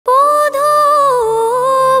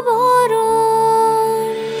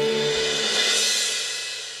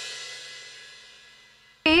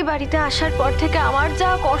বাড়িতে আসার পর থেকে আমার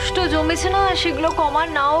যা কষ্ট জমেছে না, সেগুলো কমার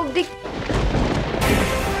না অবধি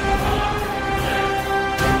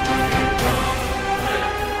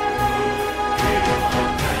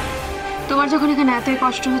তোমার যখন এখানে এতই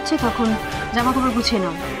কষ্ট হচ্ছে তখন জামা কাপড় গুছিয়ে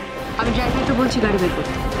নাও। আমি ড্রাইভারকে বলছি গাড়ি বের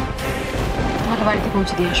করতে, তোমাকে বাড়িতে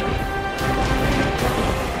পৌঁছে দিয়ে আসবে।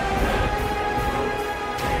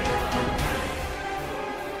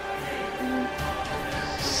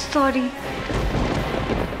 সরি।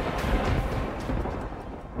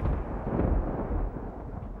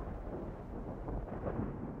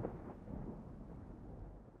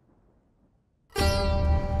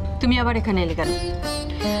 তুমি আবার এখানে এলে কেন?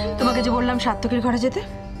 তোমাকে যে বললাম সাত্তকের ঘরে যেতে।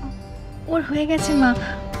 ওর হয়ে গেছে মা,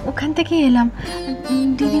 ওখান থেকেই এলাম।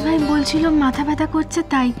 দিদিভাই বলছিল মাথা ব্যথা করছে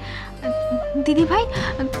তাই। দিদিভাই,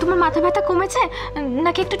 তোমার মাথা ব্যথা কমেছে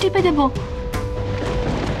নাকি একটু টিপে দেবো?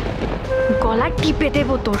 গলা টিপে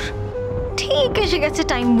দেবো তোর, ঠিক এসে গেছে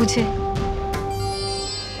টাইম বুঝে।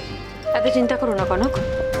 এত চিন্তা করো না কনক,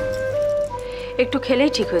 একটু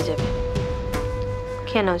খেলেই ঠিক হয়ে যাবে।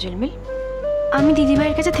 খেয়ে নাও ঝিলমিল। আমি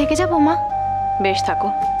দিদিভাইয়ের কাছে থেকে যাবো মা? বেশ থাকো।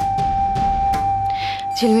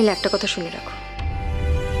 ঝিলমিল, একটা কথা শুনে রাখো,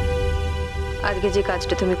 আজকে যে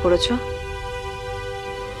কাজটা তুমি করেছো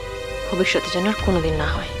ভবিষ্যতে যেন আর কোনোদিন না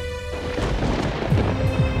হয়।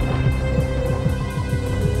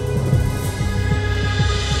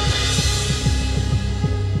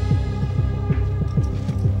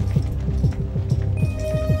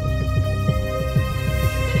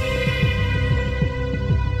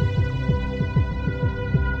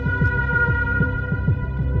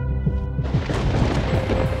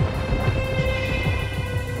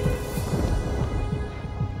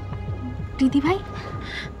 দিদিভাই,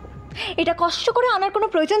 এটা কষ্ট করে আনার কোনো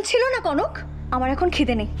প্রয়োজন ছিল না কনক। আমার এখন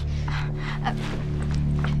খিদে নেই।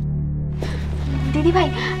 দিদিভাই,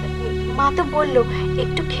 মা তো বললো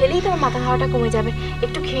একটু খেলেই তোমার মাথা খাওয়াটা কমে যাবে,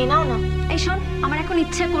 একটু খেয়ে নাও না। এই শোন, আমার এখন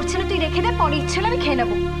ইচ্ছে করছে না, তুই রেখে দে, পরে ইচ্ছে হলে আমি খেয়ে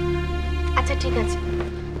নেবো। আচ্ছা ঠিক আছে,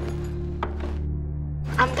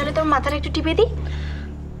 আমি তাহলে তোর মাথাটা একটু টিপে দিই।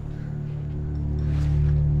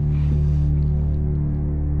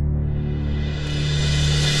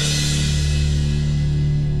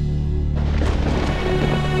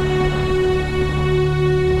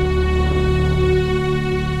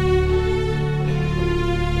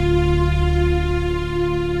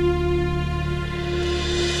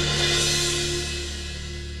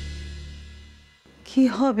 কি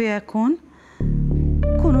হবে এখন?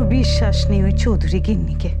 কোনো বিশ্বাস নেই ওই চৌধুরী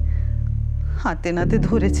গিন্নিকে। হাতে নাতে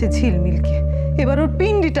ধরেছে ঝিলমিলকে, এবার ওর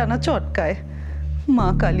পিন্ডি টানা চটকায়। মা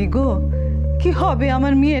কালী গো, কি হবে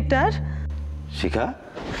আমার মেয়েটার? শিখা,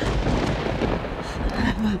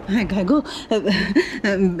 হ্যাঁ গো,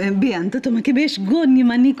 বেয়ান তো তোমাকে বেশ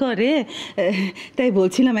গণ্যমানি করে, তাই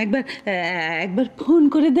বলছিলাম একবার ফোন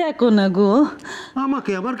করে দেখো না গো।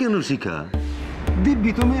 আমাকে আবার কেন শিখা?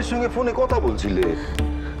 দিব্যি তো মেয়ের সঙ্গে ফোনে কথা বলছিলে।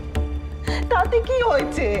 তাতে কি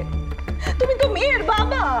হয়েছে? তুমি তো মেয়ের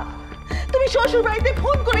বাবা, তুমি শ্বশুর বাড়িতে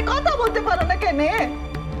ফোন করে কথা বলতে পারো না কেন?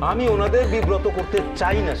 আমি ওনাদের বিব্রত করতে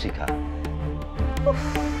চাই না শিখা।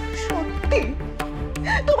 সত্যি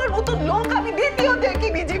তোমার মতো লোক আমি দ্বিতীয়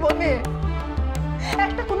দেখিনি জীবনে।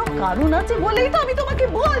 একটা কোনো কারণ আছে বলেই তো আমি তোমাকে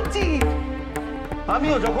বলছি।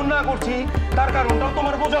 আমিও যখন না করছি তার কারণটাও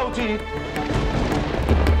তোমার বোঝা উচিত।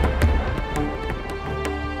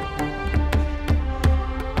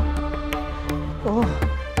 ও,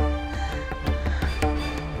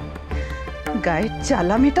 গায়ের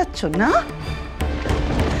জ্বালা মেটাচ্ছ না?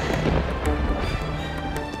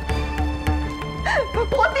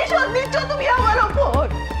 প্রতিশোধ নিচ্ছ তুমি আমার ওপর।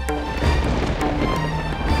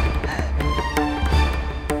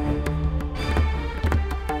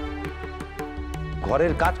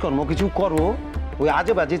 ঘরের কাজকর্ম কিছু করো, ওই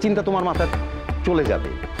আজে বাজে চিন্তা তোমার মাথায় চলে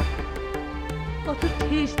যাবে। অত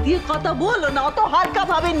ঠেস দিয়ে কথা বলো না, অত হালকা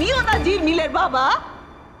ভাবে নিও না ঝিলমিলের বাবা।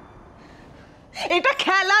 এটা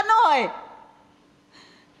খেলা নয়।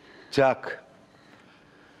 যাক,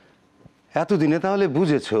 এতদিনে তাহলে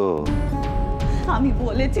বুঝেছো। আমি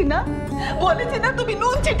বলেছি না তুমি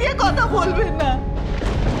নুন ছিটিয়ে কথা বলবে না।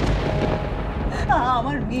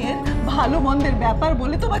 আমার মেয়ের ভালো মন্দের ব্যাপার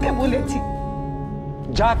বলে তোমাকে বলেছি।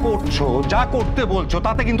 যা করছো, যা করতে বলছো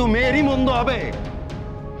তাতে কিন্তু মেয়েরই মন্দ হবে।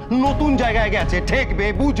 নতুন জায়গায় গেছে, ঠেকবে,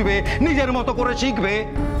 বুঝবে, নিজের মতো করে শিখবে।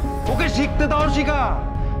 ওকে শিখতে দাও শিখা।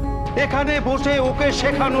 এখানে বসে ওকে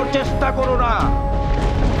শেখানোর চেষ্টা করো না।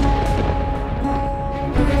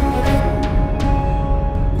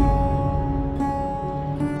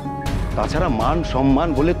 তাছাড়া মান সম্মান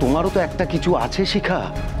বলে তোমারও তো একটা কিছু আছে শিখা।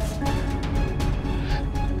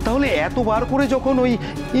 তা তাহলে এতবার করে যখন ওই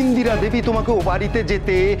ইন্দিরা দেবী তোমাকে ও বাড়িতে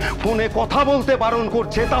যেতে, ফোনে কথা বলতে বারণ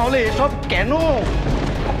করছে, তাহলে এসব কেন?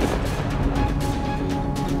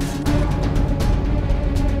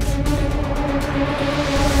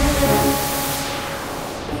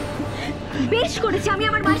 বেশ করেছি, আমি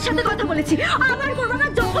আমার মায়ের সাথে কথা বলেছি। আমার করবো না,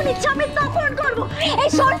 যখন ইচ্ছা আমি তখন করবো। এই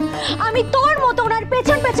শোন, আমি তোর মতো ওনার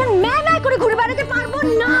পেছন পেছন ম্যাঁ করে ঘুরে বেড়াতে পারবো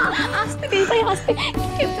না। আসতে দিদি ভাই, আসতে।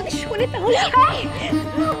 কেউ যদি শুনে তাহলে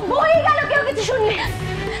বই গেল, কেউ কিছু শুনলে।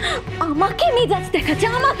 আমাকে মেজাজ দেখাচ্ছে,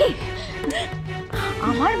 আমাকে।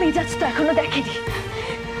 আমার মেজাজ তো এখনো দেখেনি,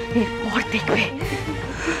 এরপর দেখবে।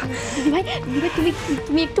 দিদিভাই দিদিভাই,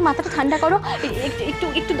 তুমি একটু মাথাটা ঠান্ডা করো, একটু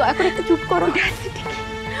একটু দয়া করে একটু চুপ করো।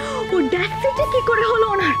 ও ড্যাক্সিটা কি করে হলো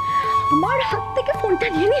ওনার? আমার হাত থেকে ফোনটা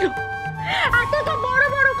নিয়ে নিল। এত তো বড়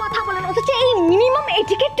বড় কথা বলেন, অথচ এই মিনিমাম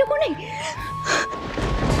এটিকেটটুকু নেই।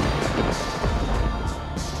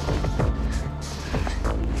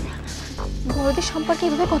 বড়দের সম্পর্কে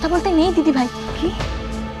এভাবে কথা বলতে নেই দিদিভাই। কি?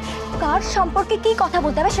 কার সম্পর্কে কি কথা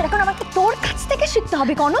বলতে হবে সেটা এখন আমাকে তোর কাছ থেকে শিখতে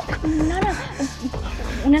হবে কনক? না না,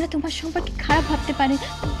 ওনারা তোমার সম্পর্কে খারাপ ভাবতে পারে,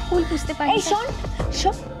 ভুল বুঝতে পারে। এই শোন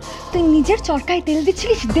শোন, তুই নিজের চরকায় তেল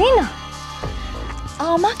দিচ্ছিলিস, দে না।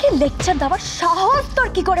 আমাকে লেকচার দেওয়ার সাহস তোর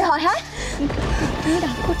কি করে হয়? হ্যাঁ, তুমি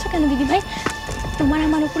রাগ করছো কেন দিদিভাই? তোমার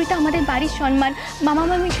আমার উপরে তো আমাদের বাড়ির সম্মান, মামা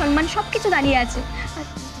মামির সম্মান সব কিছু দাঁড়িয়ে আছে।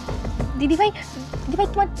 দিদিভাই দিদিভাই,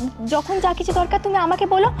 তোমার যখন যা কিছু দরকার তুমি আমাকে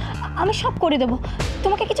বলো, আমি সব করে দেবো।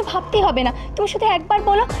 তোমাকে কিছু ভাবতেই হবে না, তুমি শুধু একবার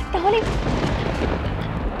বলো, তাহলে।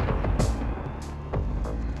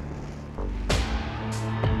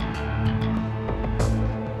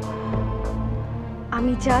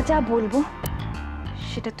 আমি যা যা বলবো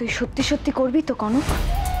সেটা তুই সত্যি সত্যি করবি তো কনক?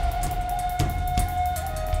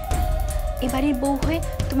 এবারের বউ হয়ে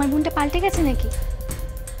তোমার বোনটা পাল্টে গেছে নাকি?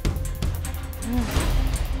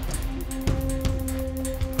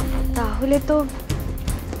 তাহলে তো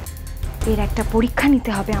এর একটা পরীক্ষা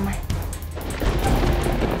নিতে হবে আমায়।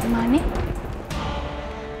 মানে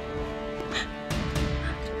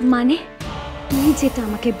মানে তুই যেটা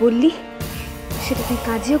আমাকে বললি সেটা তুই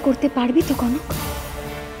কাজেও করতে পারবি তো কনক?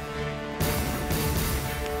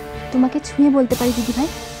 তোমাকে ছুঁয়ে বলতে পারি দিদিভাই,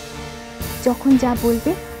 যখন যা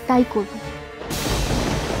বলবে তাই করবো।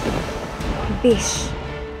 বেশ,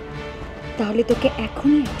 তাহলে তোকে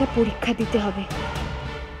এখনই একটা পরীক্ষা দিতে হবে।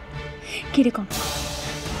 কিরকম,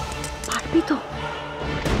 পারবি তো?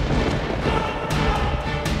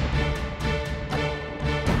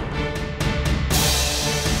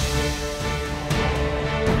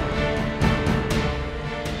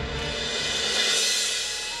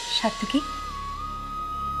 সাত্তকী,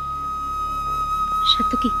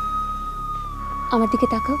 সাত্তকী, আমার দিকে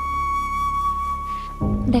তাকাও।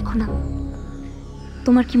 দেখো না,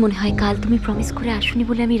 তোমার কি মনে হয় কাল তুমি প্রমিস করে আসোনি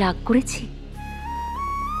বলে আমি রাগ করেছি,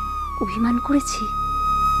 অভিমান করেছি?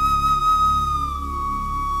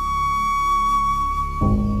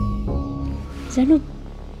 জানো,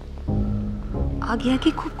 আগে আগে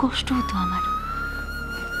খুব কষ্ট হতো আমার,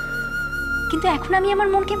 কিন্তু এখন আমি আমার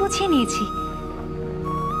মনকে বুঝিয়ে নিয়েছি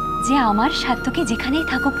যে আমার সাত্তকী যেখানেই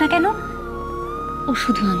থাকুক না কেন, ও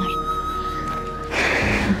শুধু আমার।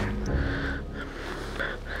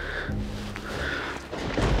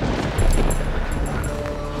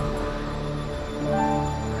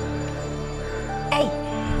 এই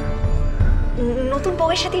নতুন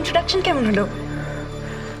বউয়ের সাথে ইন্ট্রোডাকশন কেমন হলো?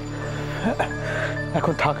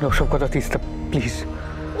 এখন থাক না ওসব কথা তিস্তা, প্লিজ।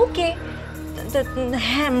 ওকে,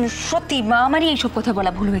 হ্যাঁ সত্যি আমারই এইসব কথা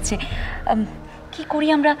বলা ভুল হয়েছে। কি করি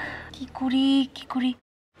আমরা, কি করি?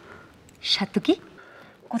 সাত্তকী,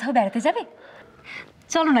 কোথাও বেড়াতে যাবে?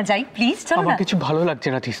 চলো না যাই, প্লিজ চলো না। আমার কিছু ভালো লাগছে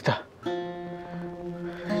না তিস্তা,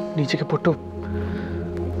 নিজেকে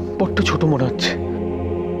বড্ড ছোট মনে হচ্ছে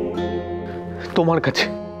তোমার কাছে,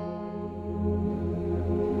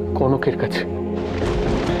 কনকের কাছে।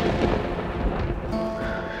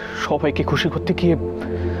 সবাইকে খুশি করতে গিয়ে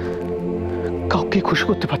কাউকে খুশি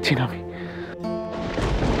করতে পারছি না আমি।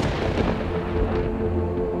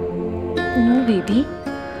 নো বেবি,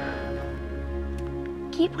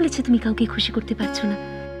 কে বলেছে তুমি কাউকে খুশি করতে পারছো না?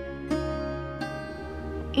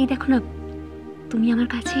 এই দেখো না, তুমি আমার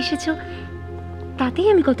কাছে এসেছো, তাতেই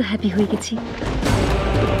আমি কত হ্যাপি হয়ে গেছি।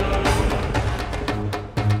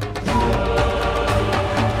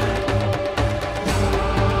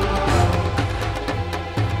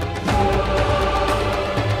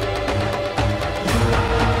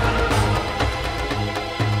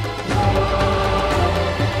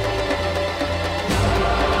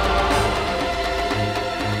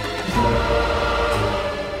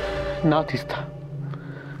 না তিস্তা,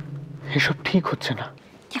 এসব ঠিক হচ্ছে না।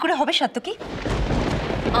 কি করে হবে সাত্তকী?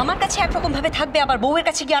 আমার কাছে একরকম ভাবে থাকবে, আবার বউয়ের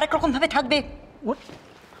কাছে গিয়ে আরেক রকম ভাবে থাকবে।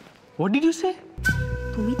 হোয়াট ডিড ইউ সে?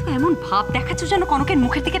 তুমি তো এমন ভাব দেখাচ্ছ যেন কনকের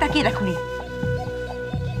মুখের দিকে তাকিয়ে দেখোনি।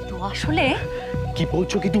 তো আসলে কি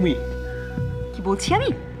বলছো কি তুমি? কি বলছি আমি?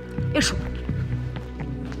 এসো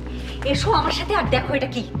এসো আমার সাথে আর দেখো এটা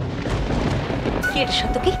কি। কি এটা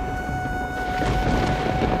সত্য কি?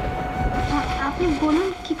 আপনি বলুন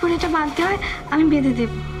কি করে এটা বাঁধতে হয়, আমি বেঁধে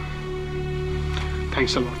দেব।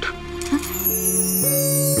 থ্যাঙ্কস আ লট।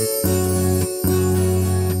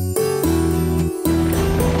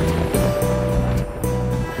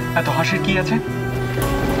 এত হাসির কি আছে?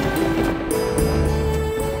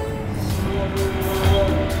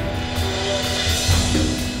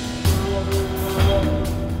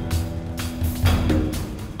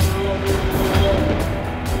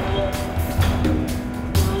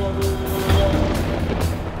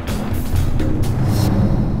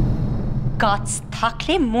 গাছ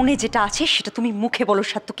থাকলে মনে যেটা আছে সেটা তুমি মুখে বলো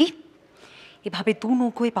সাত্তকী। এভাবে দু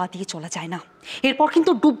নৌকোয় পা দিয়ে চলা যায় না, এরপর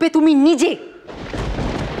কিন্তু ডুববে তুমি নিজে।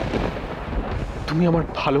 তুমি আমার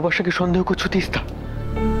ভালোবাসাকে সন্দেহ করছো তিস্তা?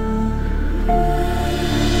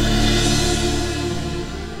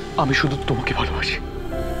 আমি শুধু তোমাকে ভালোবাসি।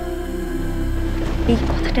 এই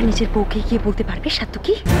কথাটা নিজের বউকে গিয়ে বলতে পারবে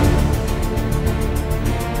সাত্তকী?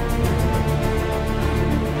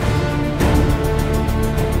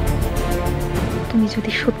 তুমি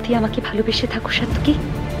যদি সত্যি আমাকে ভালোবেসে থাকো সাত্তকী,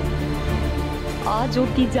 আজ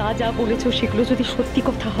অব্দি যা যা বলেছো সেগুলো যদি সত্যি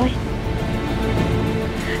কথা হয়,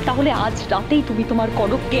 তাহলে আজ রাতেই তুমি তোমার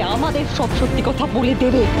কনককে আমাদের সব সত্যি কথা বলে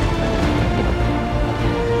দেবে।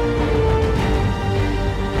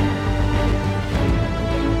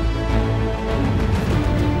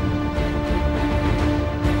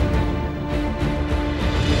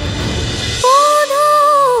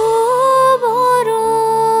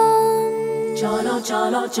 cholo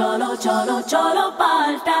cholo cholo cholo cholo